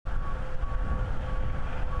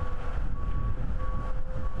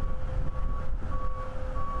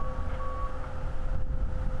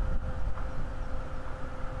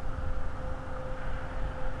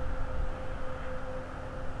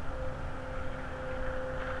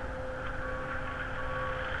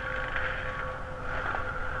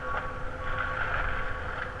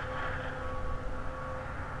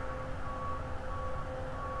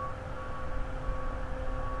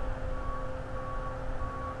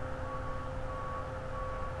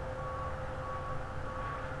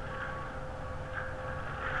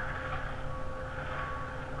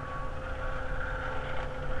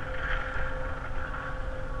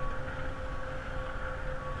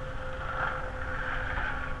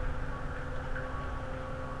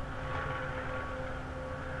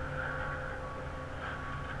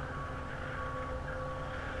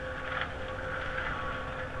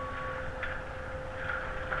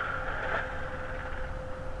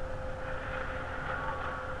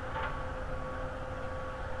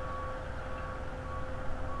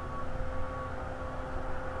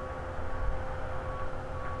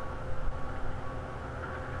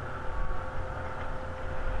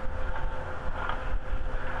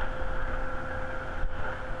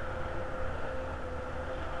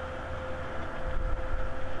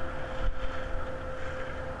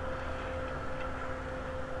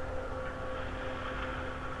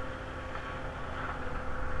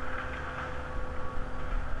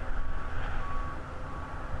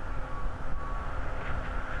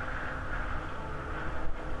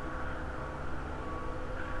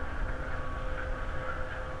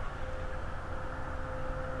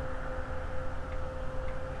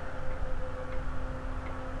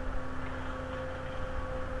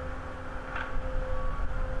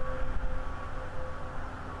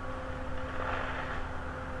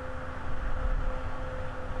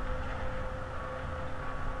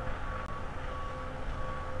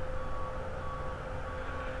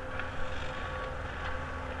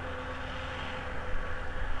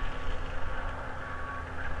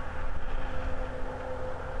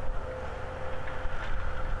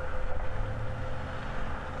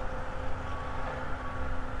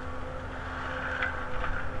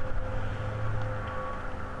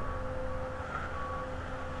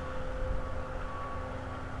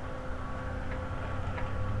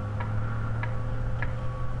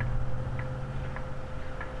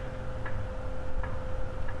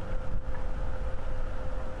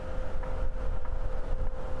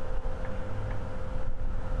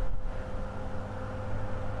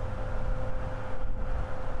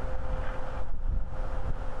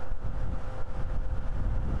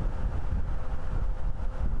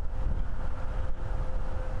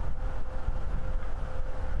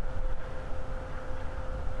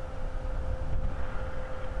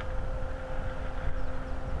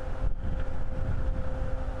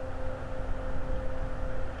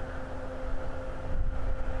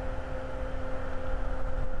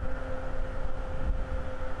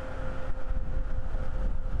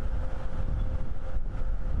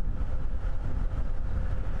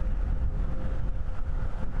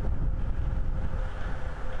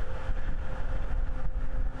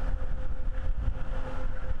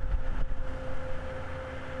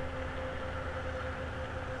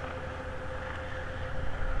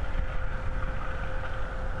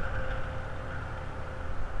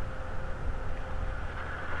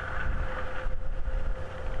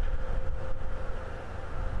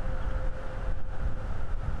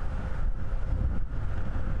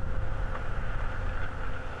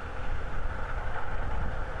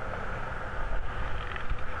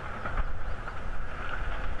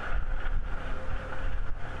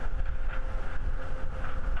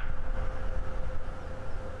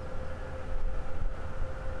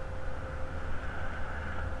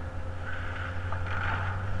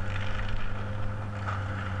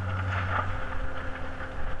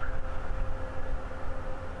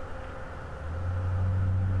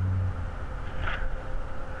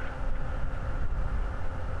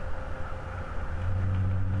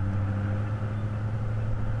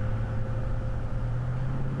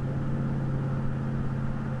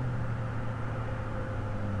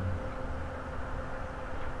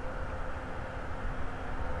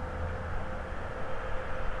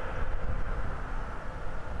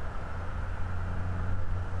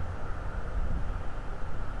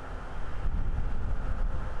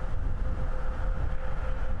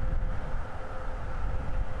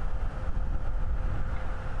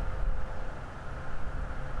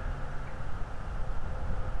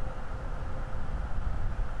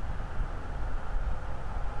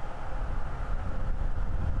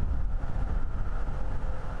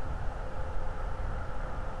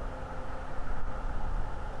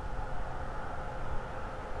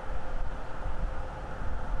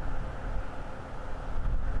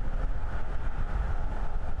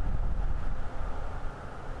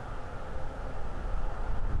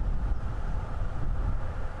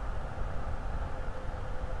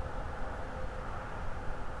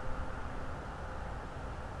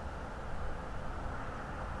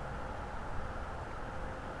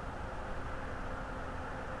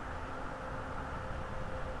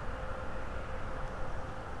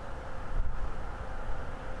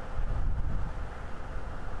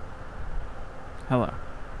Hello.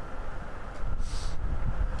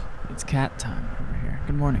 It's cat time over here.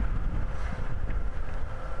 Good morning.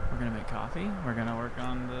 We're gonna make coffee. We're gonna work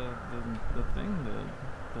on the thing,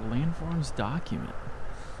 the Landforms document.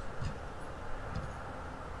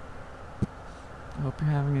 I hope you're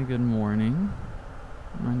having a good morning.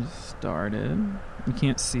 Mine just started. You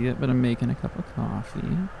can't see it, but I'm making a cup of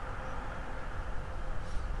coffee.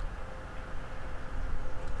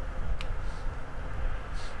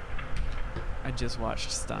 I just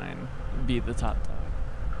watched Stein be the top dog.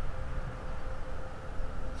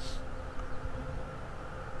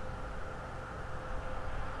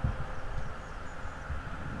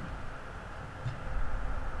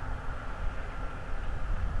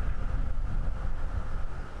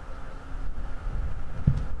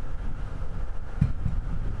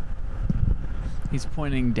 He's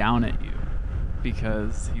pointing down at you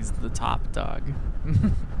because he's the top dog.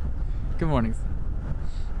 Good morning.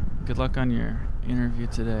 Good luck on your interview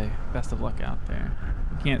today. Best of luck out there.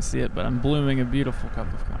 You can't see it, but I'm blooming a beautiful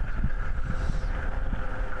cup of coffee.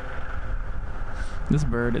 This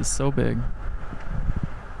bird is so big.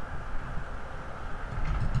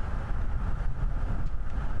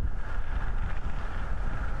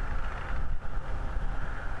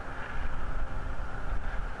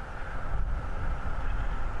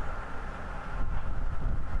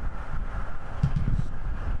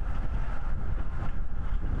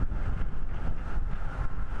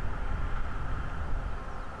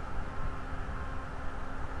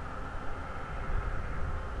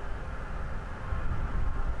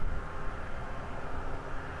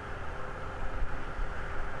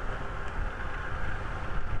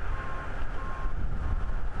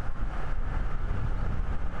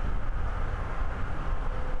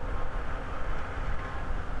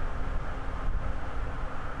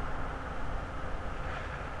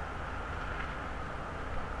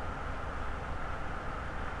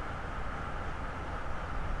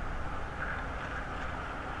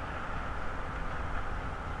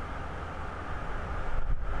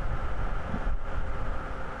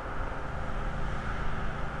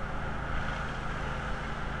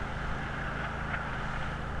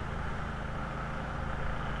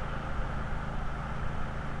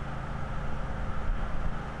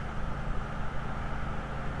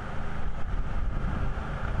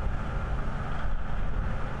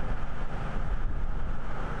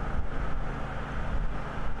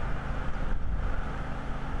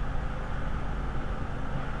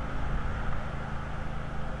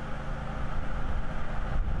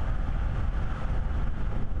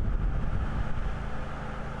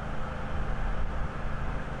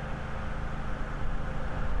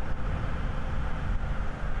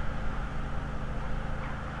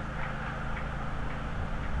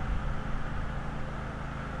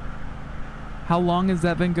 How long has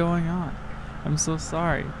that been going on? I'm so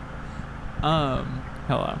sorry.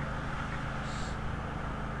 Hello.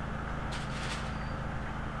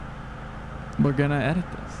 We're gonna edit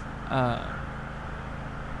this.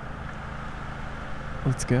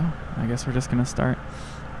 Let's go. I guess we're just gonna start.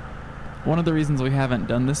 One of the reasons we haven't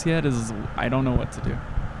done this yet is I don't know what to do.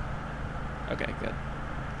 Okay, good.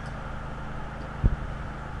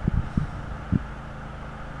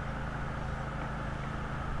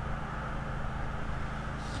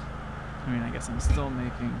 I'm still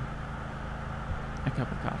making a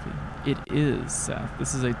cup of coffee. It is, Seth.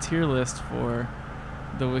 This is a tier list for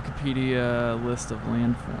the Wikipedia list of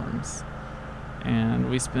landforms.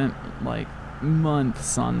 And we spent like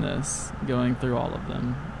months on this, going through all of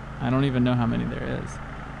them. I don't even know how many there is.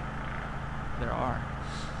 There are.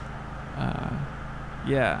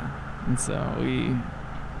 Yeah. And so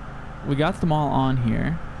we got them all on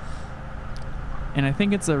here. And I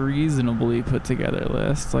think it's a reasonably put together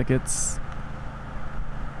list. Like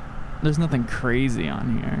there's nothing crazy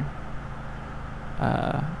on here.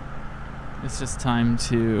 It's just time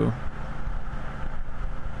to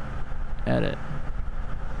edit.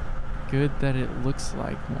 Good that it looks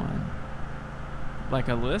like one. Like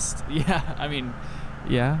a list? Yeah, I mean,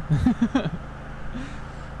 yeah.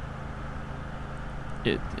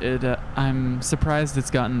 I'm surprised it's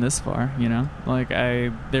gotten this far, you know? Like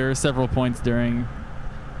there are several points during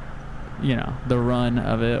the run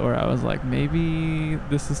of it where I was like, maybe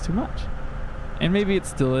this is too much. And maybe it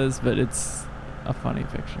still is, but it's a funny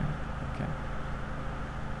picture. Okay.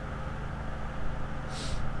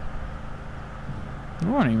 Good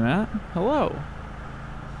morning, Matt. Hello.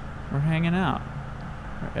 We're hanging out.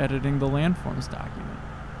 We're editing the Landforms document.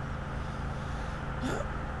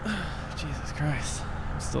 Jesus Christ.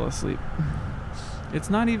 I'm still asleep.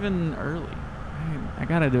 It's not even early. I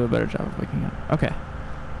gotta do a better job of waking up. Okay.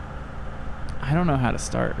 I don't know how to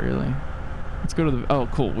start, really. Let's go to the... Oh,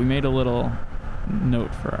 cool. We made a little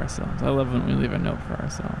note for ourselves. I love when we leave a note for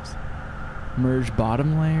ourselves. Merge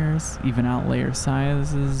bottom layers, even out layer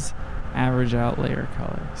sizes, average out layer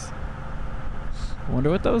colors. I wonder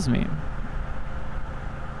what those mean.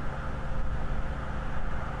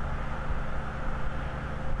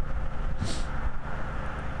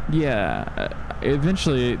 Yeah,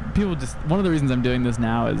 eventually people just... One of the reasons I'm doing this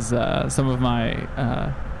now is some of my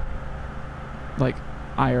like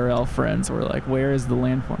IRL friends were like, where is the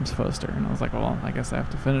Landforms poster? And I was like, well, I guess I have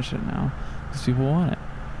to finish it now because people want it.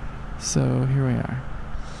 So here we are.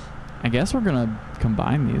 I guess we're gonna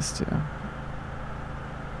combine these two.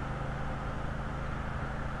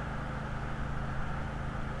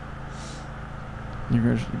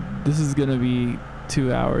 This is gonna be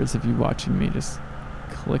 2 hours of you watching me just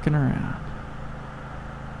clicking around.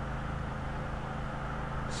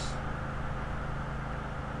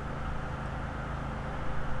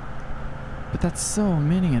 But that's so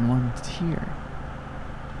many in one tier.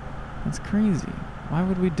 That's crazy. Why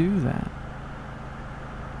would we do that?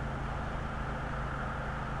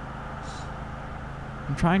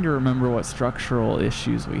 I'm trying to remember what structural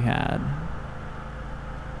issues we had.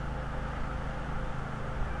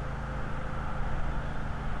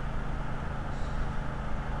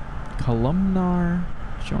 Columnar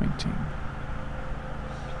jointing.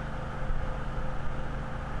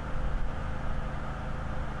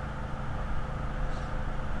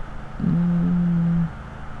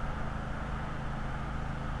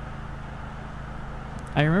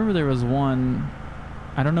 I remember there was one,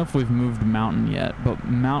 I don't know if we've moved mountain yet, but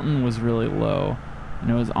mountain was really low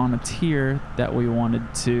and it was on a tier that we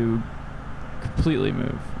wanted to completely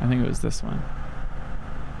move. I think it was this one.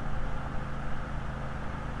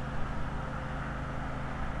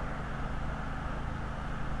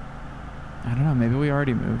 I don't know, maybe we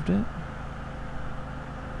already moved it.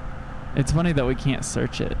 It's funny that we can't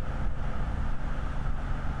search it.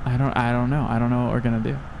 I don't know. I don't know what we're gonna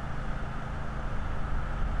do.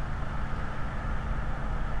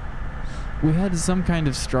 We had some kind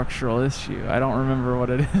of structural issue. I don't remember what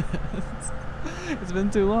it is. It's been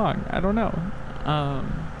too long. I don't know.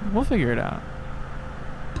 We'll figure it out.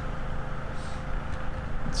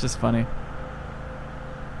 It's just funny.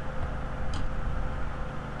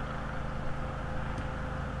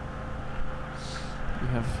 We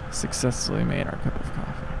have successfully made our cup of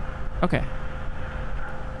coffee. Okay.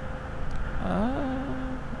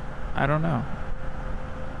 I don't know.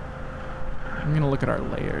 I'm gonna look at our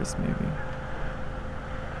layers, maybe.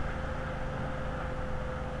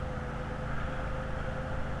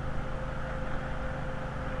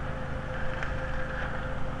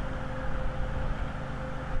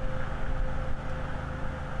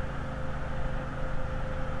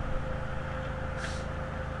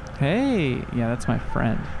 Hey, yeah, that's my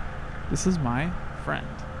friend. This is my friend.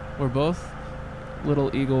 We're both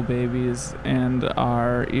little eagle babies, and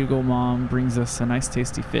our eagle mom brings us a nice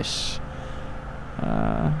tasty fish.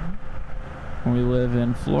 We live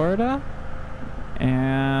in Florida,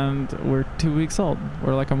 and we're 2 weeks old.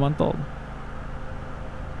 We're like a month old.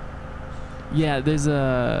 Yeah, there's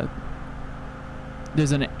a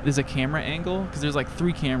camera angle because there's like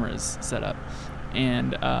 3 cameras set up,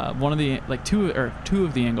 and one of the two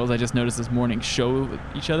of the angles I just noticed this morning show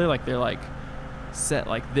each other, like they're like set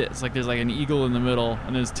like this, like there's like an eagle in the middle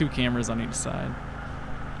and there's 2 cameras on each side.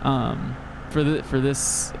 For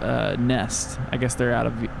this nest, I guess they're out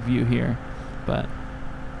of view here, but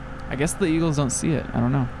I guess the eagles don't see it. I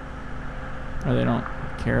don't know, or they don't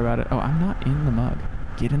care about it. Oh, I'm not in the mug.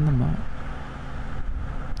 Get in the mug.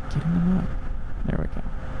 Get in the mug. There we go.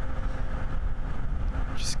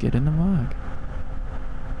 Just get in the mug.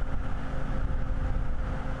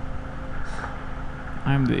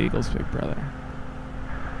 I'm the eagle's big brother.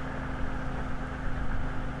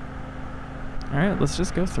 Alright, let's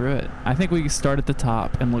just go through it. I think we start at the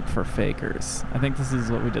top and look for fakers. I think this is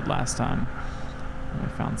what we did last time. We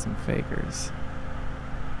found some fakers.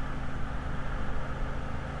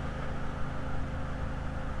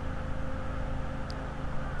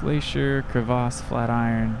 Glacier, crevasse, flat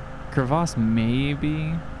iron. Crevasse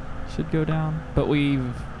maybe should go down, but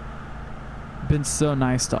we've been so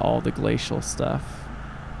nice to all the glacial stuff.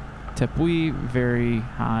 Tepuy, very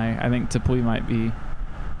high. I think Tepuy might be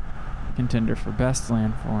contender for best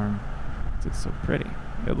landform. It's so pretty.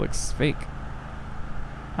 It looks fake.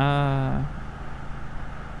 I'm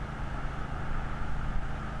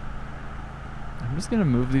just gonna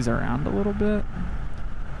move these around a little bit.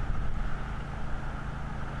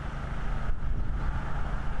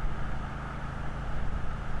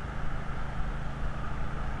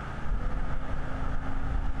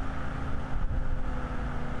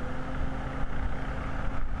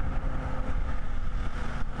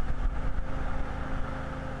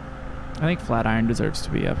 I think Flatiron deserves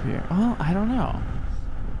to be up here. Oh, I don't know.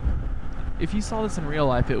 If you saw this in real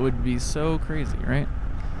life, it would be so crazy, right?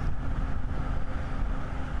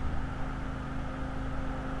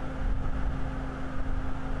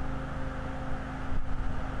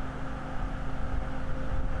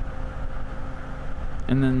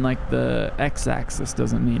 And then like the x-axis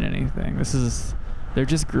doesn't mean anything. They're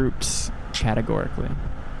just groups categorically.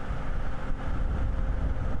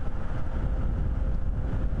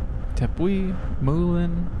 Tepuy,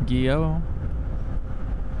 Moulin, Guillot.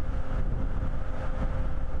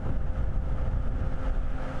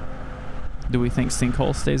 Do we think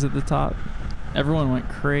Sinkhole stays at the top? Everyone went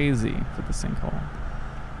crazy for the Sinkhole.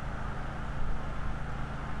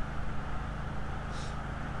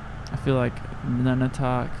 I feel like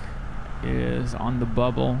Nunatak is on the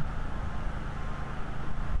bubble.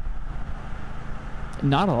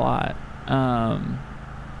 Not a lot.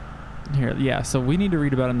 Here, yeah, so we need to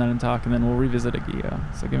read about a Nunatak and then we'll revisit a Guillot.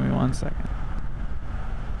 So give me 1 second.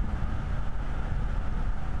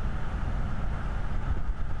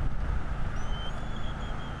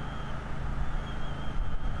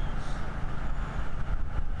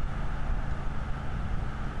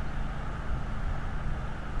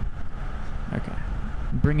 Okay,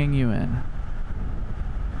 bringing you in.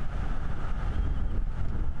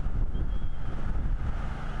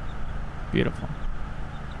 Beautiful.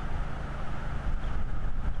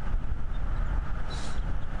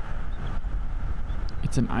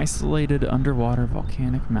 It's an isolated underwater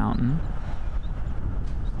volcanic mountain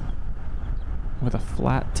with a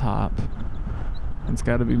flat top. It's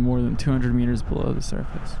got to be more than 200 meters below the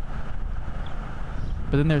surface.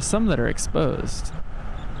 But then there's some that are exposed.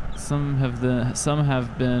 Some have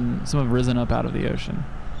risen up out of the ocean.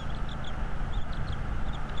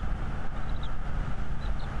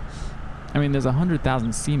 I mean, there's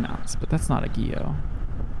 100,000 seamounts, but that's not a Guillot.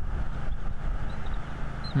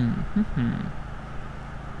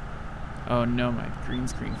 Oh no, my green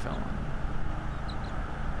screen fell on me.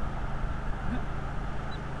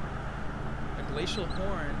 A glacial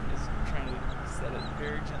horn is trying to set it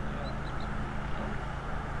very gently up.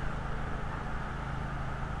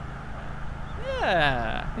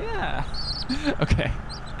 Yeah. Okay.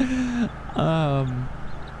 Oh,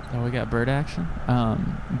 we got bird action. Yeah,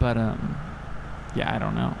 I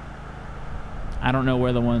don't know. I don't know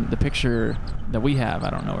where the picture that we have, I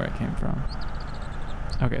don't know where it came from.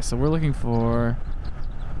 Okay, so we're looking for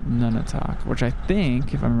Nunatak, which I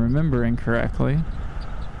think, if I'm remembering correctly,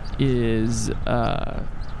 is an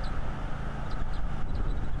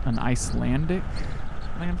Icelandic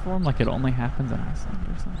landform, like it only happens in Iceland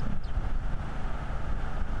or something.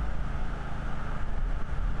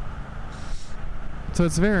 So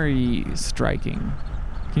it's very striking.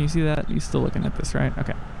 Can you see that? You're still looking at this, right?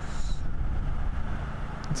 Okay.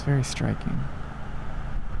 It's very striking.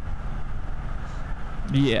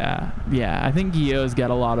 Yeah, I think Guillot's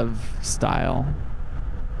got a lot of style.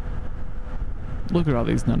 Look at all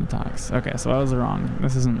these Nunataks. Okay, so I was wrong.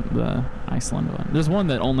 This isn't the Iceland one. There's one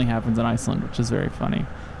that only happens in Iceland, which is very funny.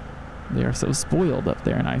 They are so spoiled up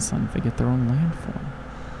there in Iceland. They get their own landform.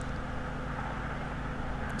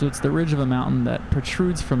 So it's the ridge of a mountain that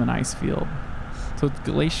protrudes from an ice field. So it's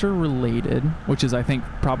glacier related, which is, I think,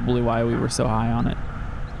 probably why we were so high on it,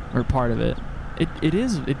 or part of it.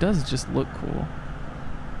 It does just look cool.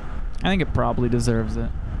 I think it probably deserves it.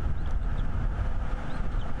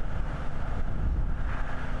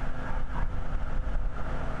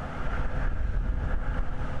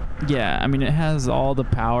 Yeah, I mean, it has all the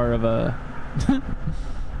power of a...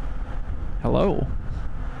 Hello.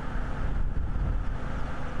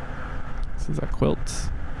 This is a quilt.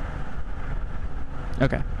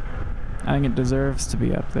 Okay. I think it deserves to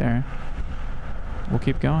be up there. We'll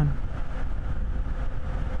keep going.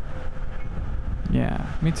 Yeah,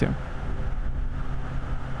 me too.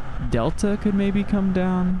 Delta could maybe come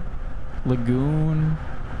down. Lagoon.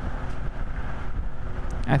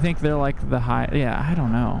 I think they're like the high... Yeah, I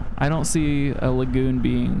don't know. I don't see a lagoon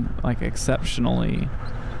being like exceptionally...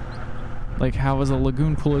 Like, how is a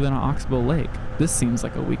lagoon cooler than an Oxbow Lake? This seems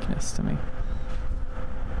like a weakness to me.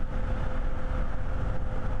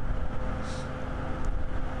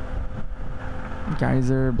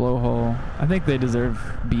 Geyser, Blowhole. I think they deserve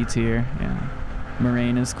B tier. Yeah.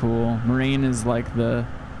 Moraine is cool. Moraine is like the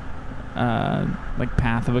like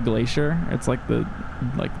path of a glacier. It's like the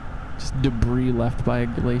just debris left by a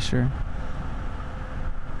glacier.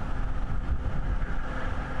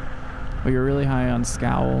 But you're really high on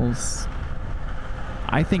Scowls.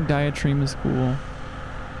 I think Diatreme is cool.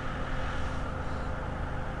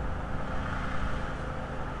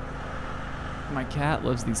 My cat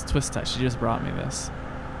loves these twist ties. She just brought me this.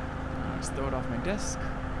 Just throw it off my desk.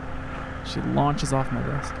 She launches off my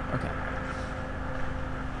desk. Okay.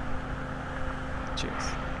 Cheers.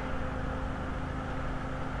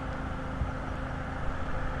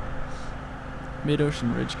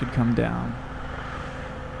 Mid-Ocean Ridge could come down.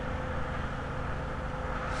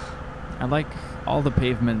 I like all the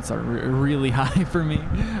pavements are really high for me.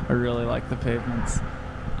 I really like the pavements.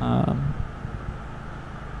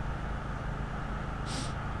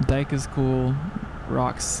 Dike is cool.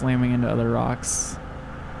 Rocks slamming into other rocks.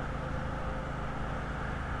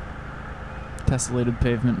 Tessellated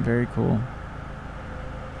pavement, very cool.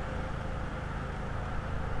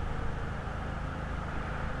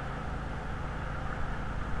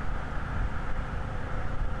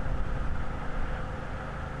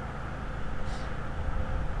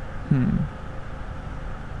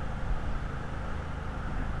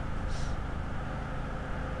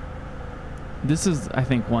 This is, I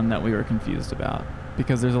think, one that we were confused about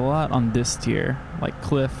because there's a lot on this tier, like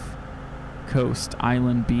cliff, coast,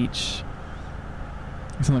 island, beach.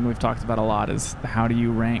 Something we've talked about a lot is how do you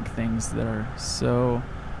rank things that are so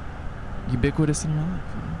ubiquitous in your life?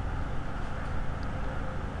 You know?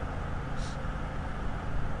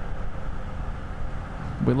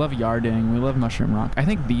 We love yarding, we love mushroom rock. I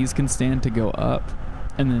think these can stand to go up,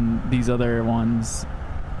 and then these other ones,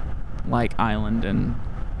 like island and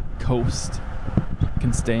coast,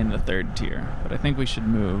 can stay in the third tier. But I think we should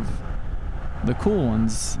move the cool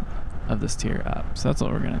ones of this tier up. So that's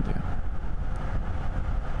what we're gonna do.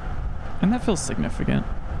 And that feels significant.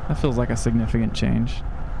 That feels like a significant change.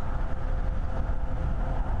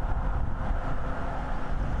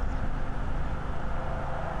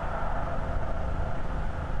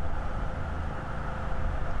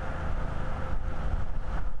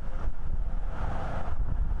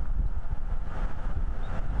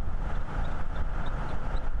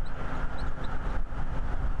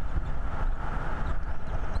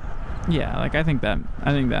 Yeah, like I think that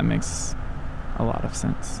makes a lot of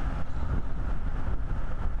sense.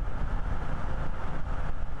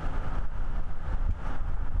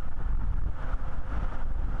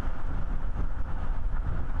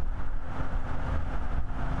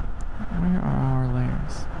 Where are our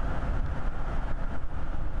layers?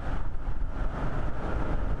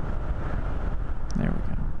 There we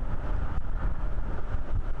go.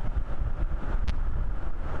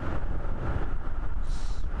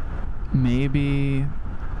 Maybe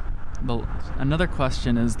another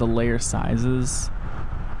question is the layer sizes.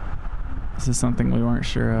 This is something we weren't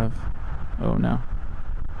sure of. Oh no.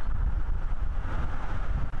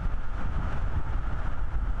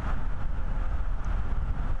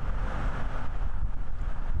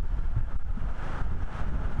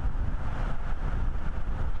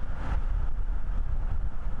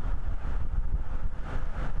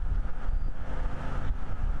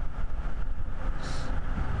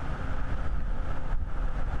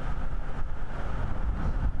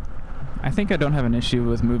 I think I don't have an issue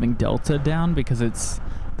with moving delta down because it's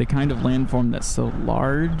the kind of landform that's so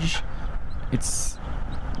large. It's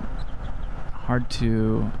hard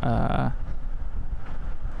to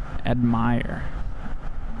admire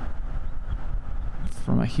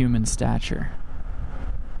from a human stature.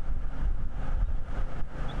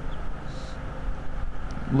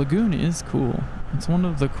 Lagoon is cool. It's one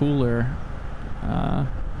of the cooler,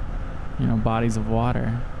 bodies of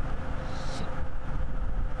water.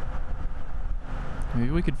 Maybe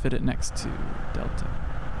we could fit it next to Delta.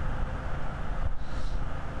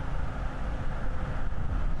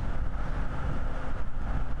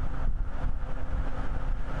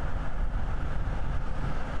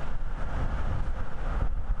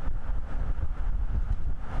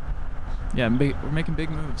 Yeah, we're making big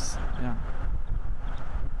moves. Yeah.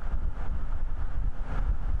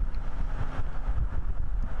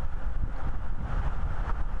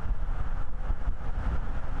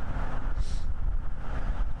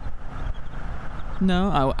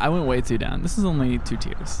 No, I went way too down. This is only 2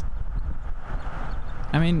 tiers.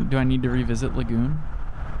 I mean, do I need to revisit Lagoon?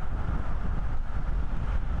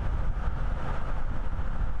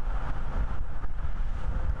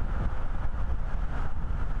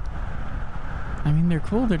 I mean, they're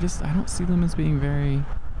cool. They're just, I don't see them as being very...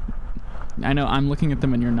 I know I'm looking at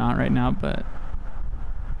them and you're not right now, but...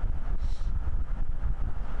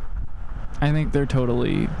 I think they're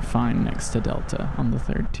totally fine next to Delta on the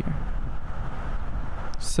 3rd tier.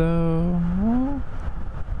 So,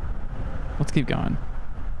 let's keep going.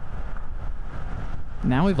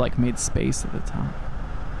 Now we've like made space at the top.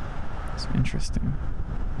 It's interesting.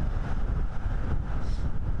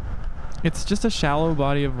 It's just a shallow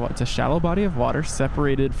body of water. It's a shallow body of water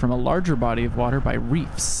separated from a larger body of water by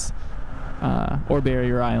reefs. or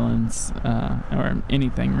barrier islands, or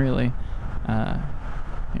anything really.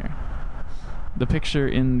 Here, the picture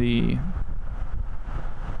in the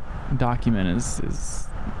document is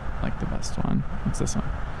like the best one. It's this one.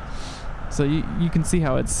 So you can see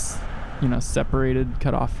how it's, you know, separated,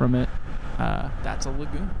 cut off from it. That's a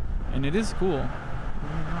lagoon, and it is cool. Don't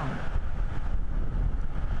get me wrong.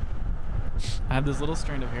 I have this little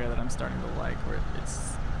strand of hair that I'm starting to like, where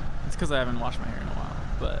it's because I haven't washed my hair in a while,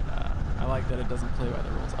 but I like that it doesn't play by the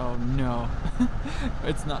rules. Oh no,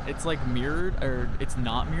 it's not. It's like mirrored, or it's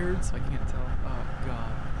not mirrored, so I can't tell. Oh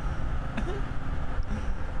god,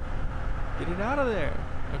 get it out of there.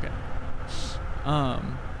 Okay.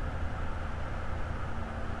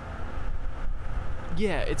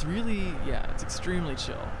 Yeah, it's really, it's extremely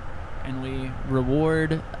chill, and we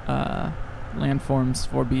reward Landforms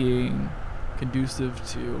for being conducive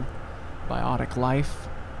to biotic life.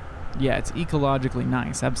 Yeah, it's ecologically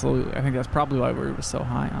nice, absolutely. I think that's probably why we were so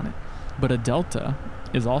high on it. But a delta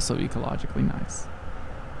is also ecologically nice,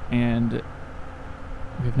 and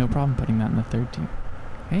we have no problem putting that in the third tier.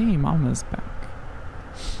 Hey, Mama's back.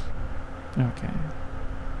 Okay,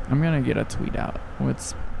 I'm gonna get a tweet out.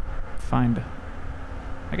 Let's find,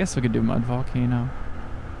 I guess we could do Mud Volcano.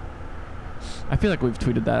 I feel like we've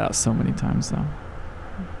tweeted that out so many times though.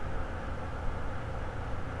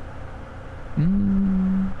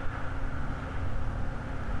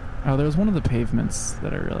 Oh, there was one of the pavements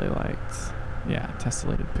that I really liked. Yeah,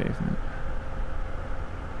 tessellated pavement.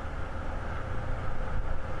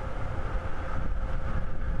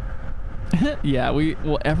 Yeah,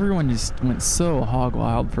 everyone just went so hog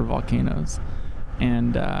wild for volcanoes,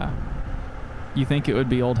 and you think it would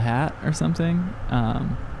be old hat or something,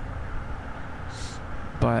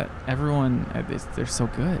 but everyone, they're so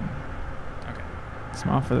good. Okay,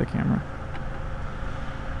 smile for the camera.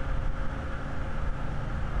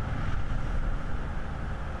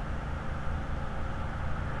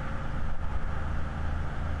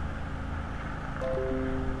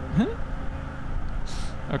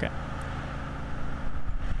 Okay.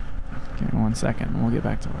 Give me 1 second and we'll get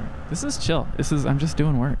back to work. This is chill. I'm just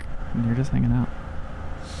doing work and you're just hanging out.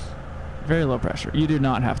 Very low pressure. You do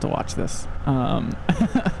not have to watch this.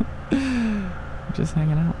 Just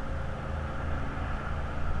hanging out.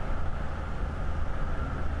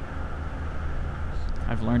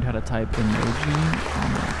 I've learned how to type emoji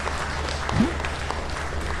on my...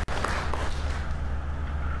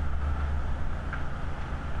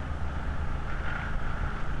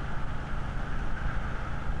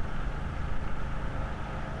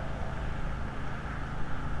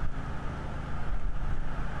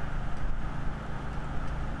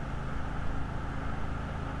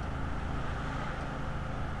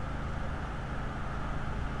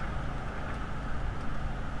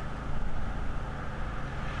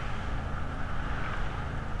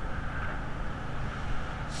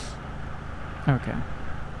 Okay.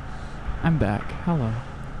 I'm back. Hello.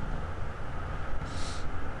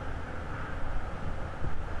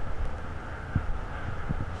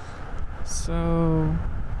 So,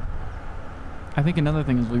 I think another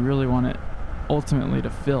thing is we really want it ultimately to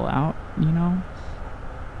fill out, you know?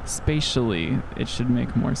 Spatially, it should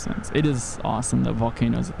make more sense. It is awesome that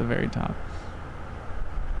volcanoes at the very top.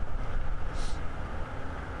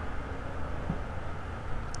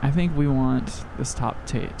 I think we want this top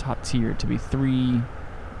tier to be 3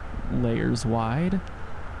 layers wide,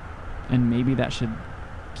 and maybe that should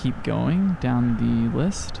keep going down the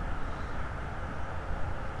list.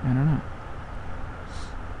 I don't know.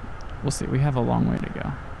 We'll see. We have a long way to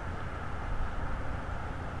go.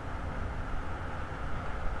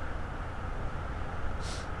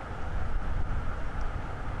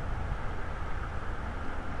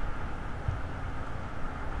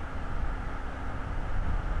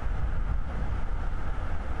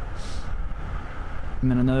 And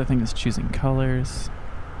then another thing is choosing colors.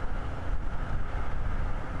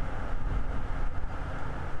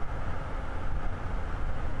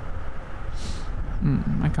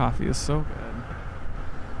 My coffee is so good.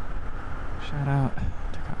 Shout out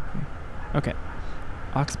to coffee. Okay.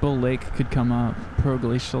 Oxbow Lake could come up.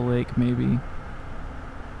 Proglacial Lake, maybe.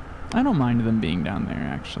 I don't mind them being down there,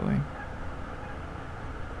 actually.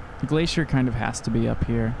 Glacier kind of has to be up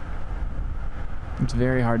here. It's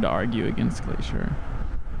very hard to argue against Glacier.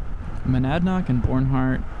 Monadnock and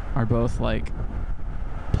Bornhart are both like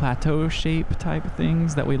plateau shape type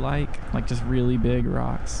things that we like just really big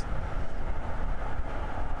rocks.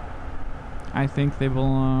 I think they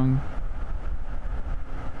belong.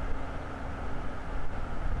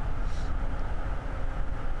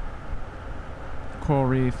 Coral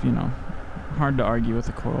Reef, you know, hard to argue with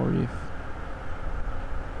a coral reef.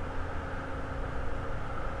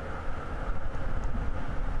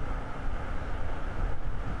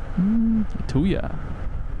 Tuya.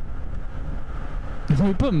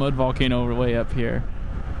 We put Mud Volcano way up here.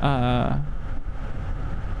 I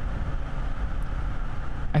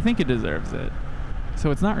think it deserves it. So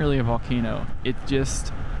it's not really a volcano. It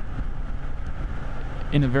just,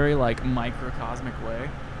 in a very like microcosmic way,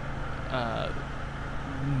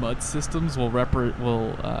 mud systems will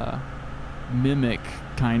mimic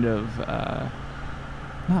kind of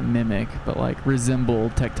not mimic, but like resemble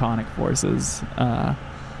tectonic forces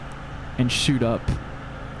and shoot up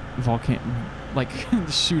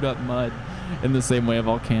shoot up mud in the same way a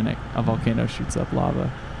volcano shoots up lava,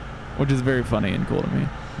 which is very funny and cool to me.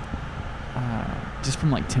 Just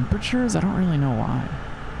from like temperatures, I don't really know why,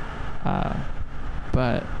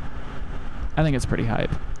 but I think it's pretty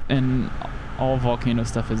hype, and all volcano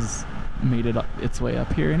stuff has made it its way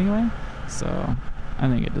up here anyway, so I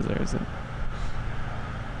think it deserves it.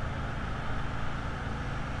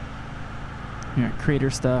 Yeah,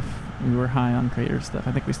 crater stuff. We were high on crater stuff.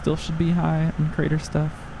 I think we still should be high on crater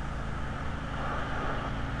stuff.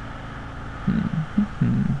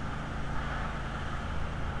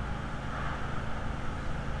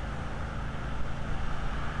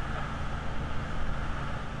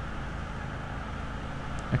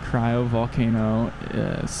 A cryovolcano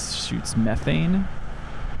shoots methane.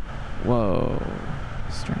 Whoa,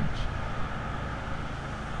 strange.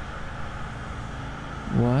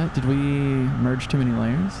 What? Did we merge too many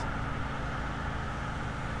layers?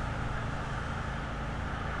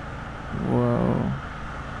 Whoa.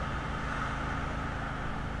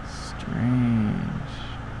 Strange.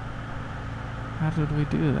 How did we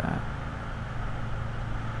do that?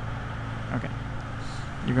 Okay.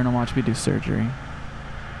 You're gonna watch me do surgery.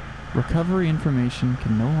 Recovery information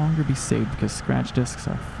can no longer be saved because scratch disks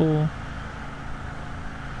are full.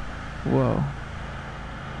 Whoa.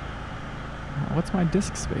 What's my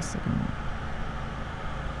disk space looking like?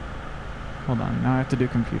 Hold on, now I have to do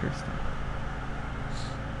computer stuff.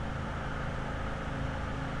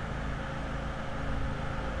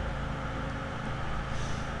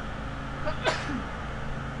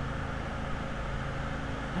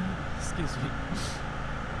 Excuse me.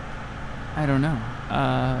 I don't know.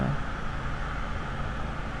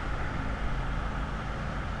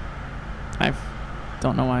 I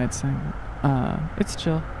don't know why it's saying that. It's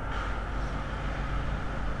chill.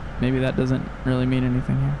 Maybe that doesn't really mean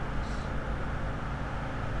anything here.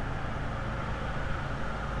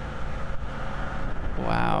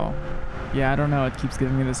 Wow. Yeah, I don't know. It keeps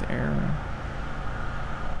giving me this error.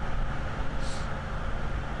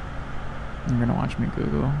 You're gonna watch me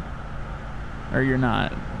Google. Or you're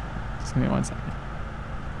not. Just give me 1 second.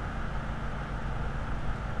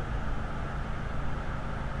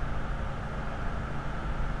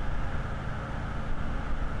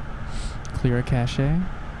 Clear a cache.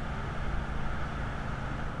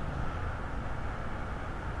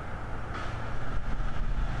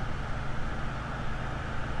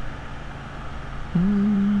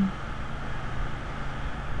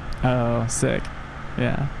 Oh, sick.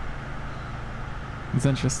 Yeah. It's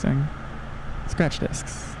interesting. Scratch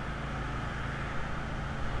disks.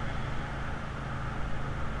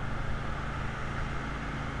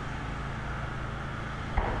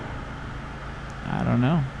 I don't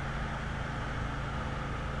know.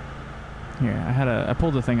 Here, I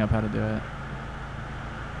pulled the thing up how to do it.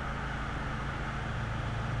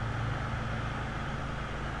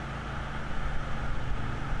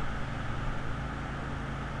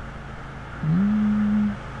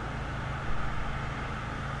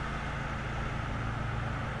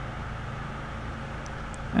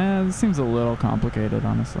 It seems a little complicated,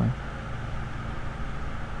 honestly.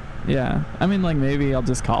 Yeah, I mean, like, maybe I'll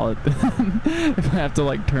just call it if I have to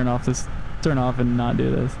like turn off and not do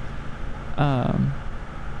this. Yeah,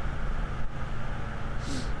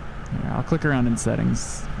 I'll click around in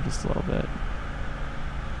settings for just a little bit.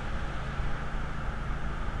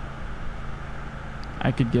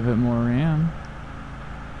 I could give it more RAM.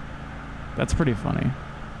 That's pretty funny.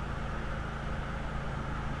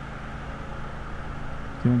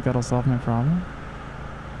 Do you think that'll solve my problem?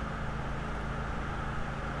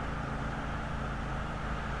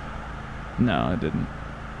 No, it didn't.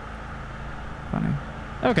 Funny.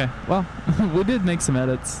 Okay, well, we did make some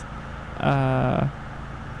edits. I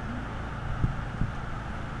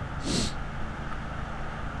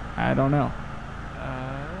don't know.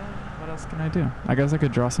 What else can I do? I guess I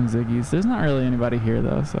could draw some Ziggies. There's not really anybody here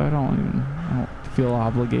though, so I don't feel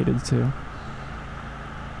obligated to.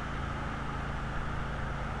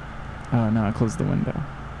 Oh no, I closed the window.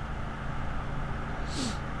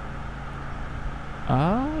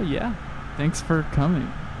 Yeah. Thanks for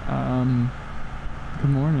coming. Good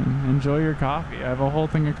morning. Enjoy your coffee. I have a whole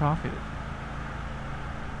thing of coffee.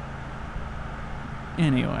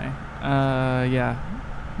 Anyway, yeah.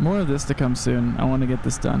 More of this to come soon. I want to get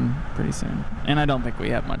this done pretty soon. And I don't think we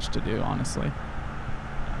have much to do, honestly.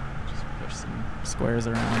 Just push some squares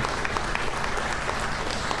around.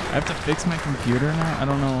 I have to fix my computer now. I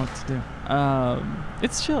don't know what to do.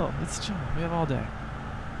 It's chill. It's chill. We have all day.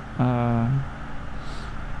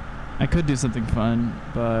 I could do something fun,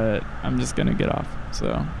 but I'm just going to get off.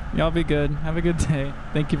 So, y'all be good. Have a good day.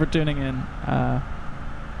 Thank you for tuning in.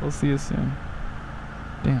 We'll see you soon.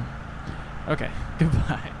 Damn. Okay.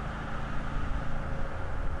 Goodbye.